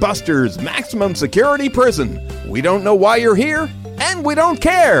 Dave & Buster's Maximum Security Prison. We don't know why you're here, and we don't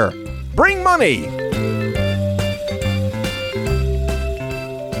care. Bring money.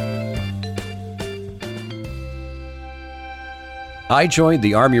 I joined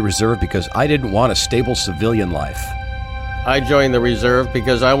the Army Reserve because I didn't want a stable civilian life. I joined the reserve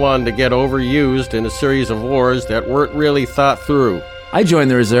because I wanted to get overused in a series of wars that weren't really thought through. I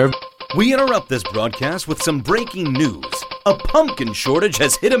joined the reserve. We interrupt this broadcast with some breaking news. A pumpkin shortage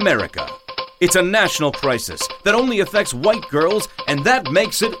has hit America. It's a national crisis that only affects white girls, and that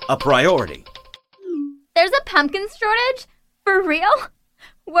makes it a priority. There's a pumpkin shortage? For real?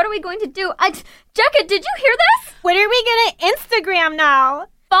 What are we going to do? Jekka, did you hear this? What are we gonna Instagram now?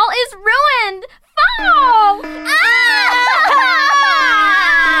 Fall is ruined! Fall!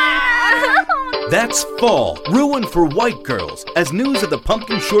 That's fall, ruined for white girls, as news of the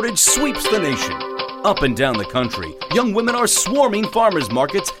pumpkin shortage sweeps the nation. Up and down the country, young women are swarming farmers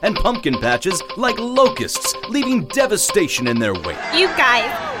markets and pumpkin patches like locusts, leaving devastation in their wake. You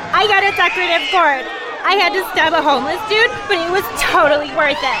guys, I got a decorative gourd. I had to stab a homeless dude, but it was totally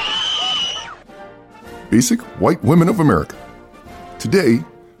worth it. Basic white women of America. Today,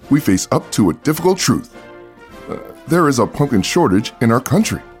 we face up to a difficult truth. There is a pumpkin shortage in our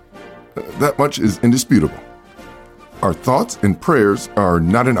country. That much is indisputable. Our thoughts and prayers are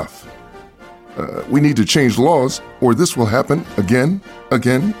not enough. We need to change laws, or this will happen again,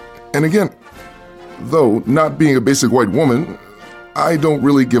 and again. Though, not being a basic white woman, I don't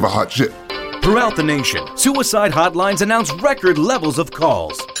really give a hot shit. Throughout the nation, suicide hotlines announce record levels of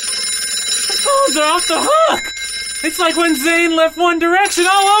calls. Phones are off the hook! It's like when Zayn left One Direction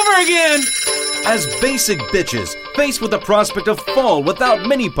all over again! As basic bitches, faced with the prospect of fall without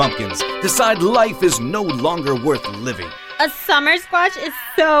mini pumpkins, decide life is no longer worth living. A summer squash is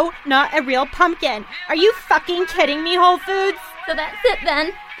so not a real pumpkin. Are you fucking kidding me, Whole Foods? So that's it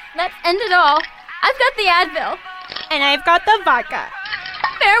then. Let's end it all. I've got the Advil. And I've got the vodka.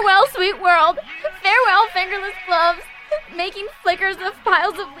 Farewell, sweet world. Farewell, fingerless gloves. Making flickers of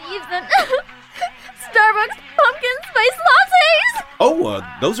piles of leaves and Starbucks pumpkin spice lattes. Oh,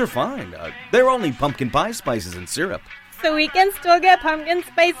 those are fine. They're only pumpkin pie spices and syrup. So we can still get pumpkin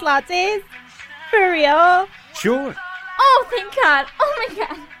spice lattes? For real? Sure. Oh, thank God. Oh, my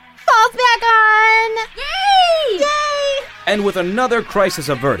God. Fall's back on! Yay! Yay! And with another crisis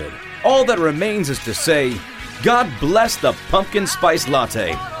averted, all that remains is to say, God bless the pumpkin spice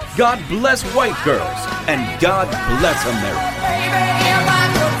latte. God bless white girls. And God bless America.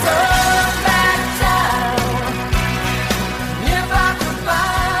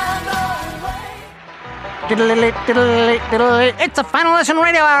 It's a Final Lesson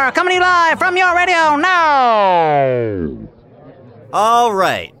Radio Hour coming to you live from your radio now. All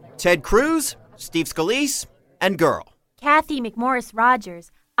right. Ted Cruz, Steve Scalise, and girl. Kathy McMorris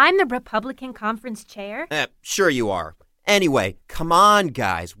Rogers. I'm the Republican Conference Chair. Sure you are. Anyway, come on,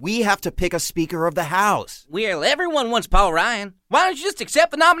 guys. We have to pick a Speaker of the House. Well, everyone wants Paul Ryan. Why don't you just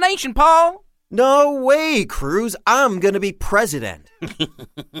accept the nomination, Paul? No way, Cruz. I'm going to be president.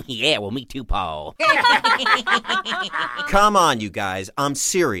 Yeah, well, me too, Paul. Come on, you guys. I'm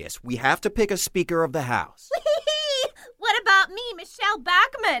serious. We have to pick a Speaker of the House. What about me, Michelle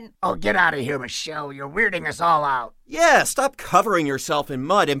Bachmann? Oh, get out of here, Michelle. You're weirding us all out. Yeah, stop covering yourself in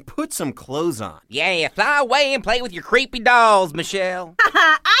mud and put some clothes on. Yeah, fly away and play with your creepy dolls, Michelle.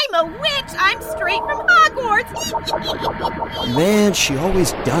 I'm a witch. I'm straight from Hogwarts. Man, she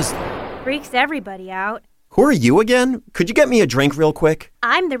always does that. Freaks everybody out. Who are you again? Could you get me a drink real quick?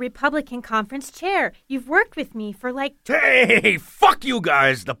 I'm the Republican Conference Chair. You've worked with me for like... Hey, fuck you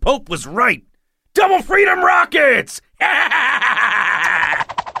guys. The Pope was right. Double freedom rockets!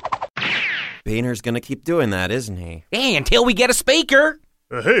 Boehner's gonna keep doing that, isn't he? Hey, until we get a speaker.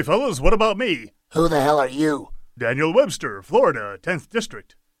 Hey, fellas, what about me? Who the hell are you? Daniel Webster, Florida, 10th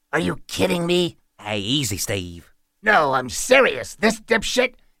District. Are you kidding me? Hey, easy, Steve. No, I'm serious. This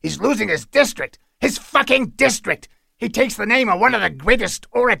dipshit, he's losing his district. His fucking district. He takes the name of one of the greatest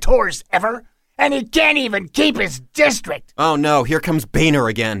orators ever, and he can't even keep his district. Oh no, here comes Boehner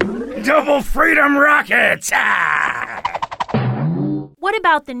again. Double freedom rockets! What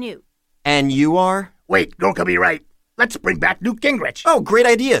about the Newt? And you are? Wait, don't get me right. Let's bring back Newt Gingrich. Oh, great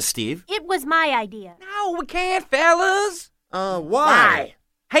idea, Steve. It was my idea. No, we can't, fellas. Why?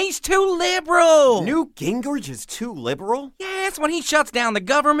 He's too liberal. Newt Gingrich is too liberal? Yes, when he shuts down the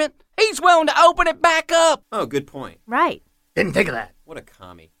government, he's willing to open it back up. Oh, good point. Right. Didn't think of that. What a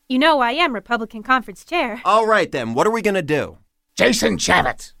commie. You know I am Republican Conference Chair. All right, then. What are we gonna do? Jason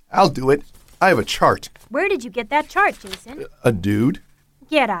Chavez. I'll do it. I have a chart. Where did you get that chart, Jason? A dude?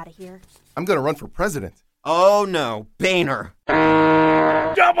 Get out of here. I'm gonna run for president. Oh, no. Boehner.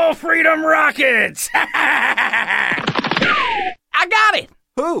 Double freedom rockets! I got it.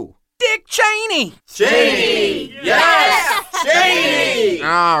 Who? Dick Cheney. Cheney! Yes! Cheney!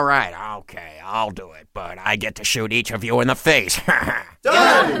 All right, okay, I'll do it, but I get to shoot each of you in the face.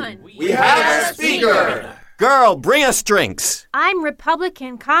 Done! We have a speaker! Girl, bring us drinks. I'm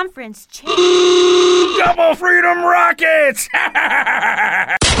Republican Conference Chair. Double freedom rockets!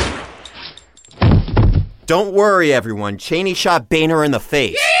 Don't worry, everyone. Cheney shot Boehner in the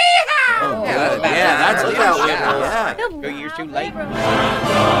face. Oh, yeah, that's it. Yeah. You're too late.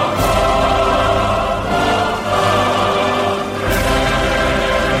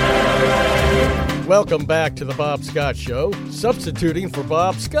 Welcome back to the Bob Scott Show. Substituting for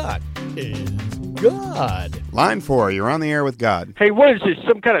Bob Scott is God. Line 4, you're on the air with God. Hey, what is this,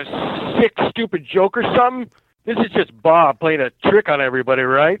 some kind of sick, stupid joke or something? This is just Bob playing a trick on everybody,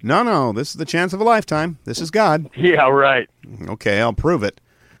 right? No, this is the chance of a lifetime. This is God. Yeah, right. Okay, I'll prove it.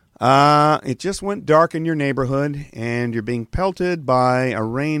 It just went dark in your neighborhood, and you're being pelted by a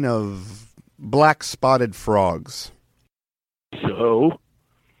rain of black-spotted frogs. So?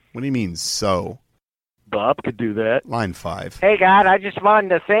 What do you mean, so? Bob could do that. Line 5. Hey, God, I just wanted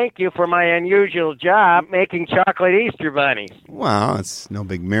to thank you for my unusual job making chocolate Easter bunnies. Well, it's no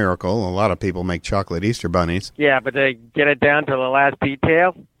big miracle. A lot of people make chocolate Easter bunnies. Yeah, but they get it down to the last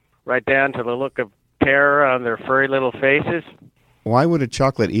detail, right down to the look of terror on their furry little faces. Why would a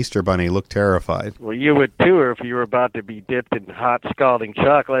chocolate Easter bunny look terrified? Well, you would too if you were about to be dipped in hot, scalding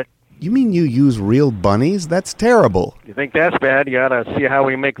chocolate. You mean you use real bunnies? That's terrible. You think that's bad? You ought to see how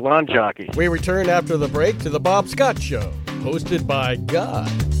we make lawn jockeys. We return after the break to the Bob Scott Show, hosted by God.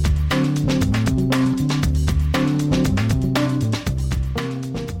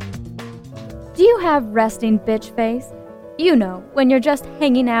 Do you have resting bitch face? You know, when you're just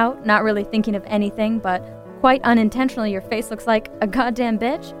hanging out, not really thinking of anything, but quite unintentionally your face looks like a goddamn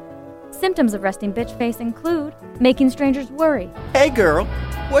bitch? Symptoms of resting bitch face include making strangers worry. Hey girl,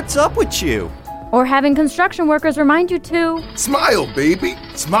 what's up with you? Or having construction workers remind you to smile, baby,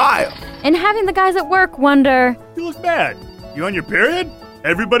 smile. And having the guys at work wonder, you look bad. You on your period?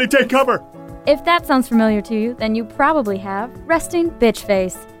 Everybody take cover. If that sounds familiar to you, then you probably have resting bitch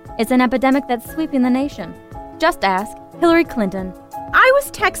face. It's an epidemic that's sweeping the nation. Just ask Hillary Clinton. I was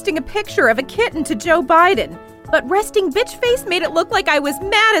texting a picture of a kitten to Joe Biden, but resting bitch face made it look like I was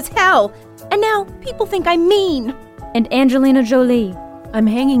mad as hell. And now people think I'm mean. And Angelina Jolie. I'm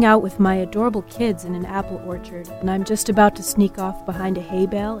hanging out with my adorable kids in an apple orchard, and I'm just about to sneak off behind a hay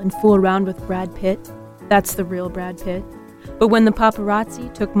bale and fool around with Brad Pitt. That's the real Brad Pitt. But when the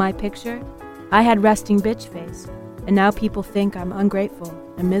paparazzi took my picture, I had resting bitch face, and now people think I'm ungrateful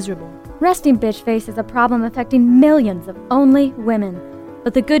and miserable. Resting bitch face is a problem affecting millions of only women.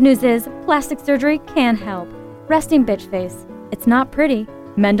 But the good news is, plastic surgery can help. Resting bitch face. It's not pretty.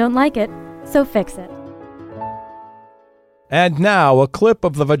 Men don't like it, so fix it. And now, a clip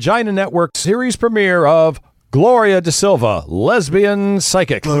of the Vagina Network series premiere of Gloria De Silva, Lesbian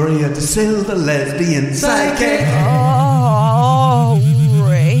Psychic. Gloria De Silva, lesbian psychic. Oh,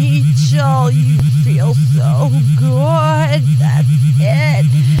 Rachel, you feel so good. That's it.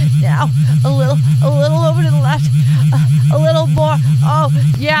 Now, a little over to the left. A little more. Oh,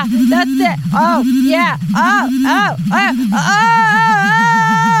 yeah, that's it. Oh, yeah.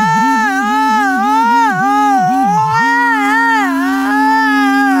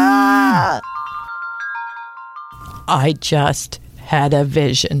 I just had a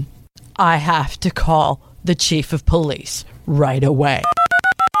vision. I have to call the chief of police right away.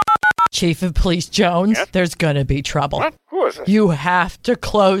 Chief of Police Jones, yes? There's gonna be trouble. What? Who is it? You have to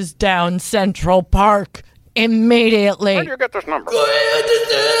close down Central Park immediately. Where do you get this number?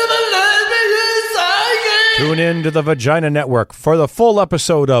 Tune in to the Vagina Network for the full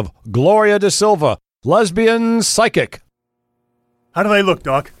episode of Gloria De Silva, Lesbian Psychic. How do they look,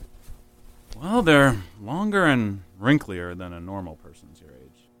 Doc? Well, they're longer and wrinklier than a normal person's your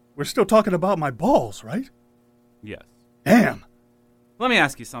age. We're still talking about my balls, right? Yes. Damn. Let me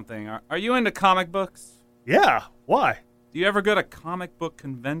ask you something. Are you into comic books? Yeah. Why? Do you ever go to comic book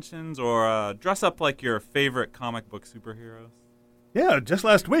conventions or dress up like your favorite comic book superheroes? Yeah, just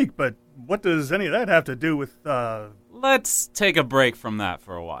last week, but what does any of that have to do with, Let's take a break from that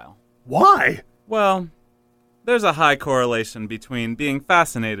for a while. Why? Well, there's a high correlation between being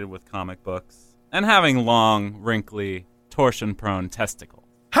fascinated with comic books and having long, wrinkly, torsion-prone testicles.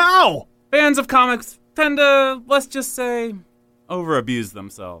 How? Fans of comics tend to, let's just say, over-abuse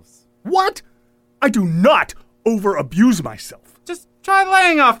themselves. What? I do not over-abuse myself. Just try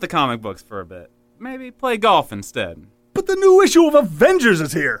laying off the comic books for a bit. Maybe play golf instead. But the new issue of Avengers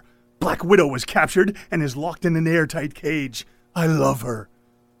is here. Black Widow was captured and is locked in an airtight cage. I love her.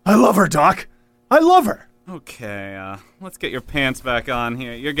 I love her, Doc. I love her. Okay, let's get your pants back on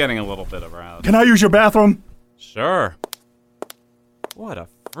here. You're getting a little bit aroused. Can I use your bathroom? Sure. What a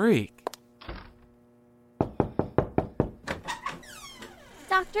freak.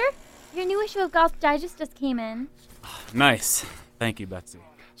 Doctor, your new issue of Golf Digest just came in. Nice. Thank you, Betsy.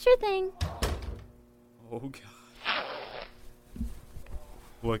 Sure thing. Oh, God.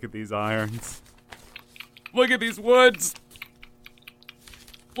 Look at these irons. Look at these woods.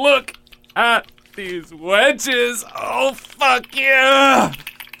 Look at these wedges. Oh, fuck yeah!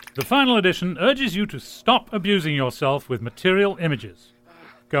 The final edition urges you to stop abusing yourself with material images.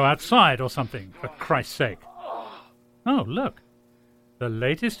 Go outside or something, for Christ's sake. Oh, look. The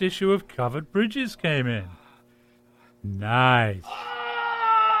latest issue of Covered Bridges came in. Nice.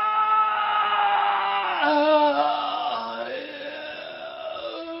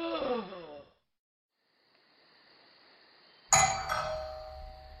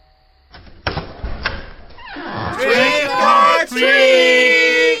 Trick or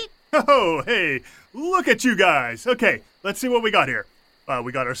treat! Oh, hey, look at you guys. Okay, let's see what we got here.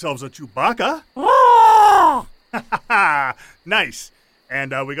 We got ourselves a Chewbacca. Nice.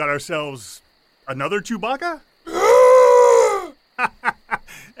 And we got ourselves another Chewbacca.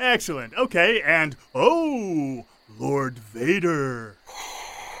 Excellent. Okay, and Lord Vader.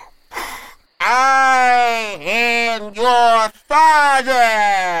 I am your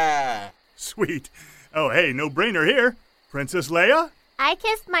father. Sweet. Oh, hey, no brainer here. Princess Leia? I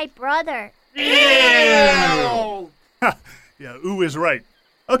kissed my brother. Ew! Yeah, ooh is right.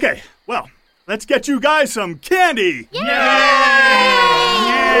 Okay, well, let's get you guys some candy. Yay!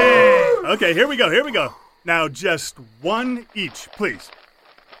 Yay! Okay, here we go. Now, just one each, please.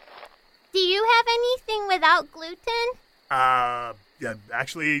 Do you have anything without gluten? Yeah,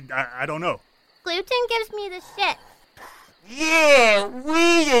 actually, I don't know. Gluten gives me the shit. Yeah,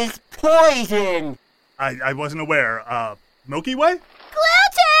 weed is poison. I wasn't aware. Milky Way?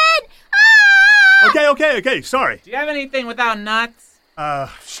 Gluten! Ah! Okay, sorry. Do you have anything without nuts?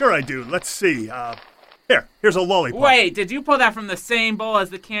 Sure I do. Let's see. Here's a lollipop. Wait, did you pull that from the same bowl as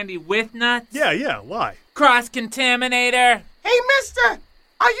the candy with nuts? Yeah, why? Cross-contaminator. Hey, mister,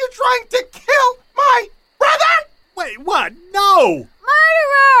 are you trying to kill my brother? Wait, what? No!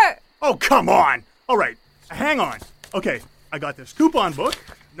 Murderer! Oh, come on. All right, hang on. Okay, I got this coupon book.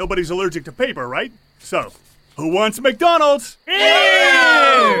 Nobody's allergic to paper, right? So, who wants McDonald's? Ew!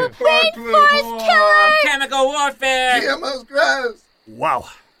 Rainforest killer! Chemical warfare! GMO's gross. Wow.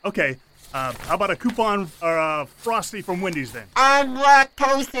 Okay, How about a coupon or a Frosty from Wendy's then? I'm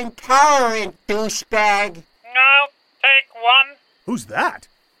lactose intolerant, douchebag. No, take one. Who's that?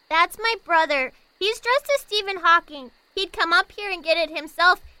 That's my brother. He's dressed as Stephen Hawking. He'd come up here and get it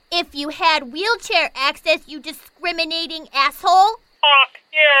himself if you had wheelchair access, you discriminating asshole. Fuck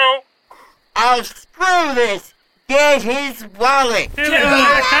you. Oh, screw this. Get his wallet.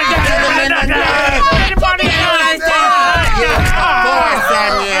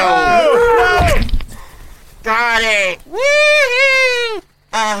 Got it. Woo-hoo!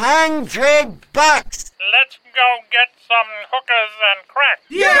 $100. Let's go get some hookers and crack.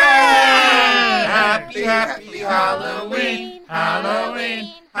 Yeah! Happy, happy Halloween,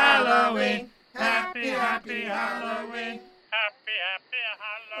 Halloween, Halloween. Happy, happy Halloween. Happy, happy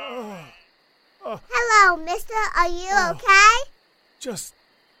Halloween. Hello, mister. Are you okay? Just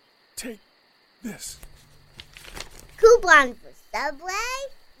take this. Coupon for Subway?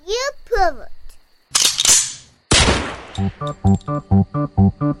 You pervert. Happy, happy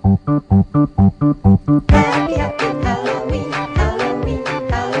Halloween, Halloween,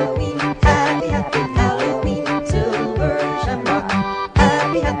 Halloween. Happy, happy Halloween, Silver Shamrock.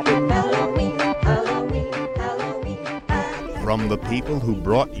 Happy, happy Halloween, Halloween, Halloween. From the people who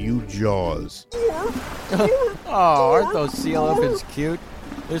brought you Jaws. Oh, aren't those sea elephants cute?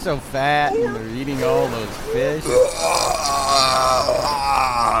 They're so fat and they're eating all those fish.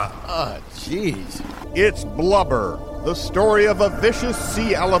 Oh, jeez. It's Blubber, the story of a vicious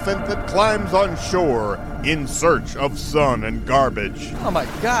sea elephant that climbs on shore in search of sun and garbage. Oh my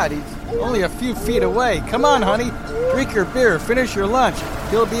God, he's only a few feet away. Come on, honey. Drink your beer, finish your lunch.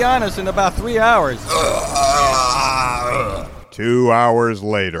 He'll be on us in about 3 hours. 2 hours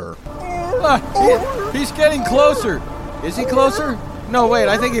later. He's getting closer. Is he closer? No, wait,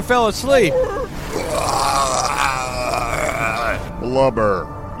 I think he fell asleep. Blubber,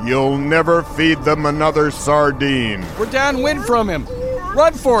 you'll never feed them another sardine. We're downwind from him.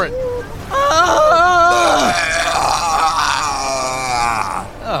 Run for it.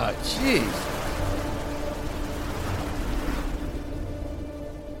 Oh, jeez.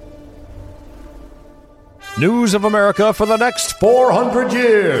 News of America for the next 400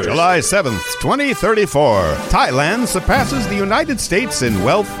 years. July 7th, 2034. Thailand surpasses the United States in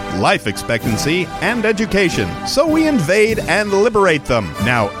wealth, life expectancy, and education. So we invade and liberate them.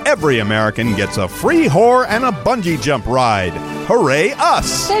 Now every American gets a free whore and a bungee jump ride. Hooray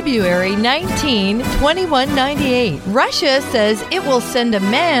us! February 19, 2198. Russia says it will send a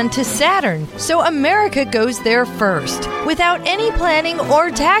man to Saturn, so America goes there first. Without any planning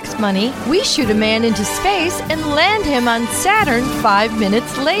or tax money, we shoot a man into space and land him on Saturn 5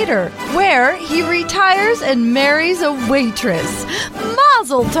 minutes later, where he retires and marries a waitress.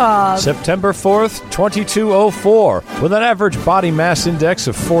 Mazel tov! September 4th, 2204. With an average body mass index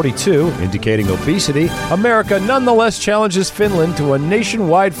of 42, indicating obesity, America nonetheless challenges Finland to a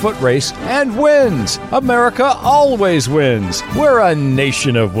nationwide foot race and wins. America always wins. We're a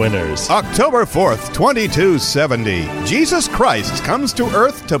nation of winners. October 4th, 2270. Jesus Christ comes to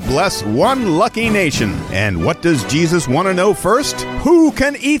earth to bless one lucky nation. And what does Jesus want to know first? Who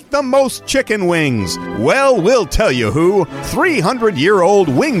can eat the most chicken wings? Well, we'll tell you who. 300-year-old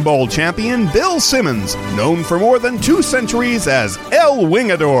Wing Bowl champion Bill Simmons, known for more than 2 centuries as El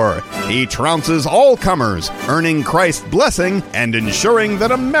Wingador. He trounces all comers, earning Christ's blessing and ensuring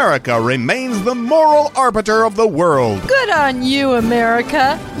that America remains the moral arbiter of the world. Good on you,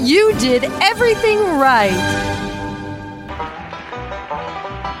 America. You did everything right.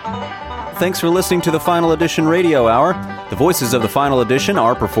 Thanks for listening to the Final Edition Radio Hour. The voices of the Final Edition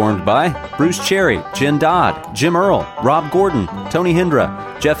are performed by Bruce Cherry, Jen Dodd, Jim Earl, Rob Gordon, Tony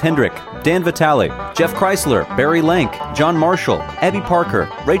Hindra, Jeff Hendrick, Dan Vitale, Jeff Chrysler, Barry Lank, John Marshall, Abby Parker,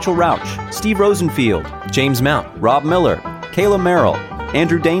 Rachel Rauch, Steve Rosenfield, James Mount, Rob Miller, Kayla Merrill,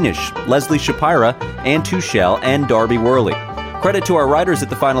 Andrew Danish, Leslie Shapira, Ann Tuchel, and Darby Worley. Credit to our writers at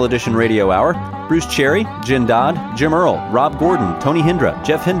the Final Edition Radio Hour: Bruce Cherry, Jen Dodd, Jim Earl, Rob Gordon, Tony Hindra,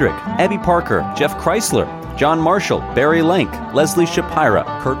 Jeff Hendrick, Abby Parker, Jeff Chrysler, John Marshall, Barry Lank, Leslie Shapira,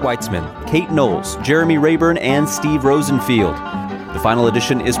 Kurt Weitzman, Kate Knowles, Jeremy Rayburn, and Steve Rosenfield. The Final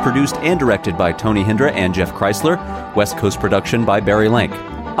Edition is produced and directed by Tony Hindra and Jeff Chrysler. West Coast production by Barry Lank.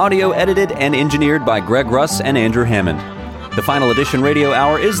 Audio edited and engineered by Greg Russ and Andrew Hammond. The Final Edition Radio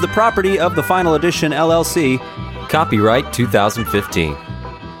Hour is the property of the Final Edition LLC. Copyright 2015.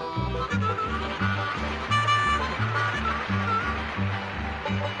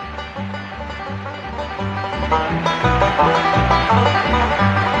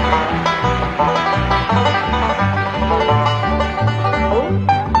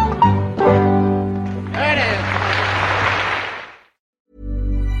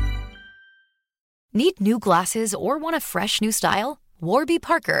 new glasses, or want a fresh new style? Warby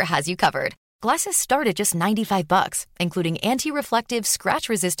Parker has you covered. Glasses start at just $95, including anti-reflective,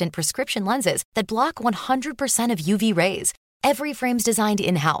 scratch-resistant prescription lenses that block 100% of UV rays. Every frame's designed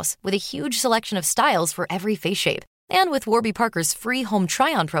in-house with a huge selection of styles for every face shape. And with Warby Parker's free home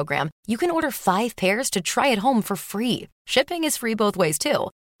try-on program, you can order 5 pairs to try at home for free. Shipping is free both ways, too.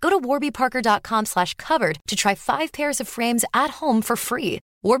 Go to warbyparker.com/covered to try 5 pairs of frames at home for free.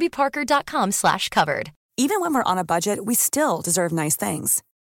 warbyparker.com/covered. Even when we're on a budget, we still deserve nice things.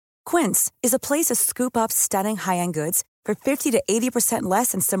 Quince is a place to scoop up stunning high-end goods for 50 to 80%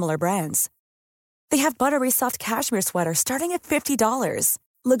 less than similar brands. They have buttery soft cashmere sweaters starting at $50,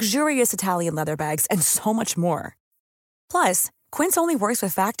 luxurious Italian leather bags, and so much more. Plus, Quince only works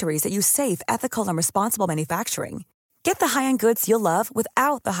with factories that use safe, ethical, and responsible manufacturing. Get the high-end goods you'll love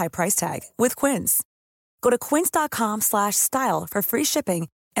without the high price tag with Quince. Go to quince.com/style for free shipping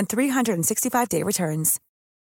and 365-day returns.